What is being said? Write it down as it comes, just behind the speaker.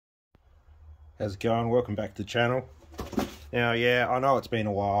How's it going? Welcome back to the channel. Now, yeah, I know it's been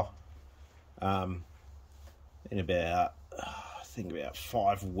a while. In about, I think about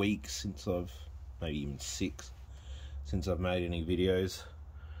 5 weeks since maybe even 6, since I've made any videos.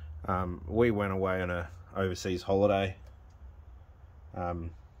 We went away on a overseas holiday. UK,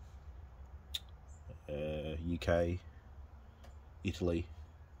 Italy.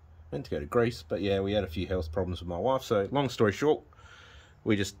 Meant to go to Greece, but yeah, we had a few health problems with my wife. So, long story short,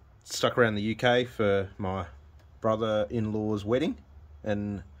 we just stuck around the UK for my brother-in-law's wedding,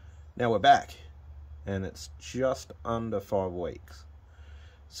 and now we're back, and it's just under 5 weeks.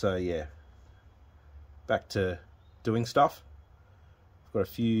 So yeah, back to doing stuff. I've got a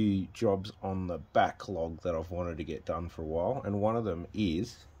few jobs on the backlog that I've wanted to get done for a while, and one of them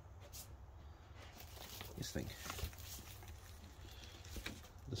is this thing,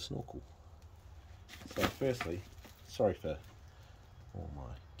 the snorkel. So firstly, sorry for all my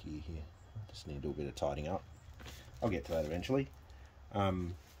gear here, I just need to do a bit of tidying up. I'll get to that eventually.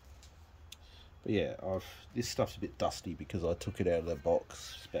 But yeah, this stuff's a bit dusty because I took it out of the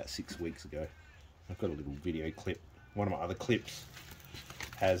box about 6 weeks ago. I've got a little video clip. One of my other clips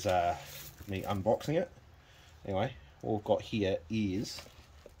has me unboxing it. Anyway, all I've got here is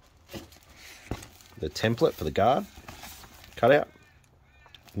the template for the guard cutout.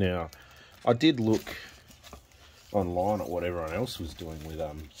 Now, I did look online at what everyone else was doing with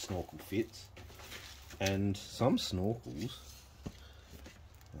snorkel fits, and some snorkels,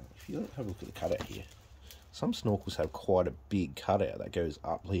 if you have a look at the cutout here, some snorkels have quite a big cutout that goes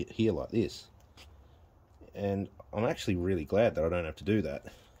up here like this, and I'm actually really glad that I don't have to do that,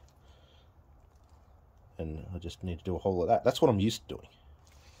 and I just need to do a whole lot of that. That's what I'm used to doing.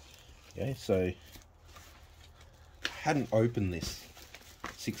 Okay, so I hadn't opened this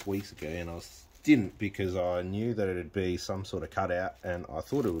 6 weeks ago, and I didn't because I knew that it'd be some sort of cutout, and I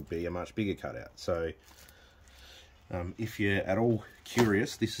thought it would be a much bigger cutout. So if you're at all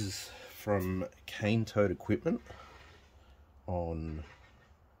curious, this is from Cane Toad Equipment on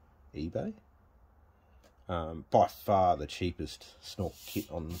eBay. By far the cheapest snorkel kit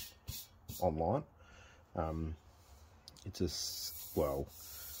online.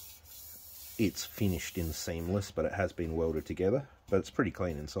 It's finished in seamless, but it has been welded together. But it's pretty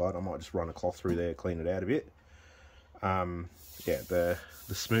clean inside. I might just run a cloth through there, clean it out a bit. Yeah, the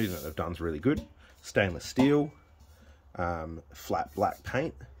smoothing that they've done is really good. Stainless steel, flat black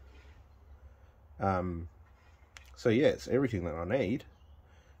paint. So yeah, it's everything that I need.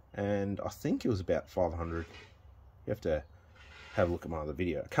 And I think it was about $500. You have to have a look at my other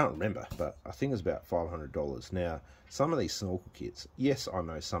video. I can't remember, but I think it's about $500. Now, some of these snorkel kits, yes, I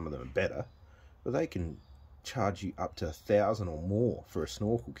know some of them are better, but they can charge you up to $1,000 or more for a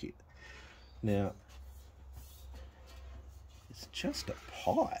snorkel kit. Now, it's just a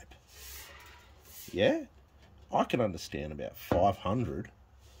pipe. Yeah, I can understand about 500.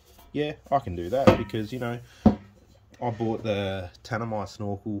 Yeah, I can do that because, you know, I bought the Tanami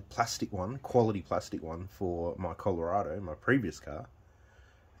snorkel plastic one, quality plastic one for my Colorado, my previous car,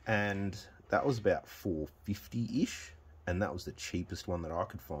 and that was about $450-ish, and that was the cheapest one that I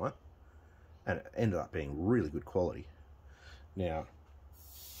could find. And it ended up being really good quality. Now,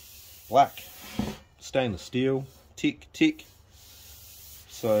 black, stainless steel, tick, tick.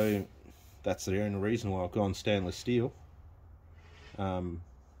 So that's the only reason why I've gone stainless steel. No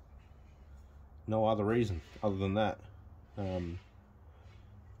other reason other than that. I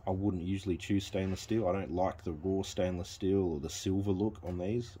wouldn't usually choose stainless steel. I don't like the raw stainless steel or the silver look on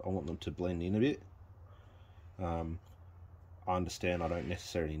these. I want them to blend in a bit. I understand I don't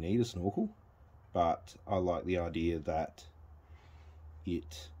necessarily need a snorkel, but I like the idea that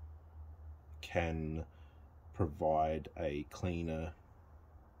it can provide a cleaner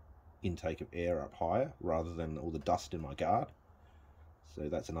intake of air up higher rather than all the dust in my guard. So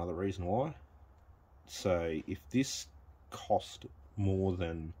that's another reason why. So if this cost more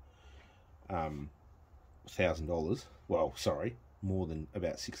than $1,000, well, sorry, more than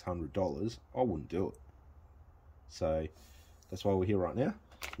about $600, I wouldn't do it. So that's why we're here right now.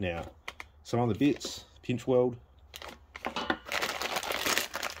 Now, some other bits: pinch weld,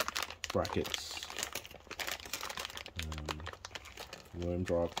 brackets, worm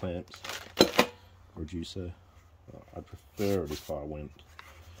drive clamps, reducer. I'd prefer it if I went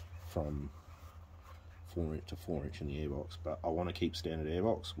from 4-inch to 4-inch in the airbox, but I want to keep standard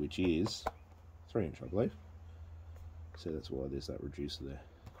airbox, which is 3-inch, I believe. So that's why there's that reducer there.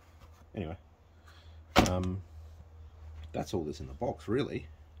 Anyway, that's all that's in the box, really.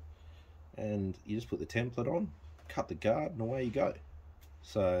 And you just put the template on, cut the guard, and away you go.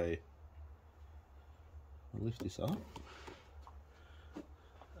 So I'll lift this up.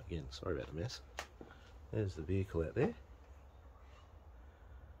 again, sorry about the mess. There's the vehicle out there.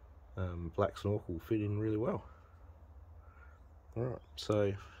 Black snorkel fit in really well. Alright,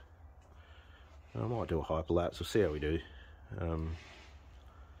 so I might do a hyperlapse, we'll see how we do.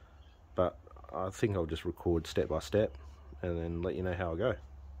 But I think I'll just record step by step and then let you know how I go.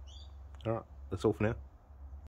 Alright, that's all for now.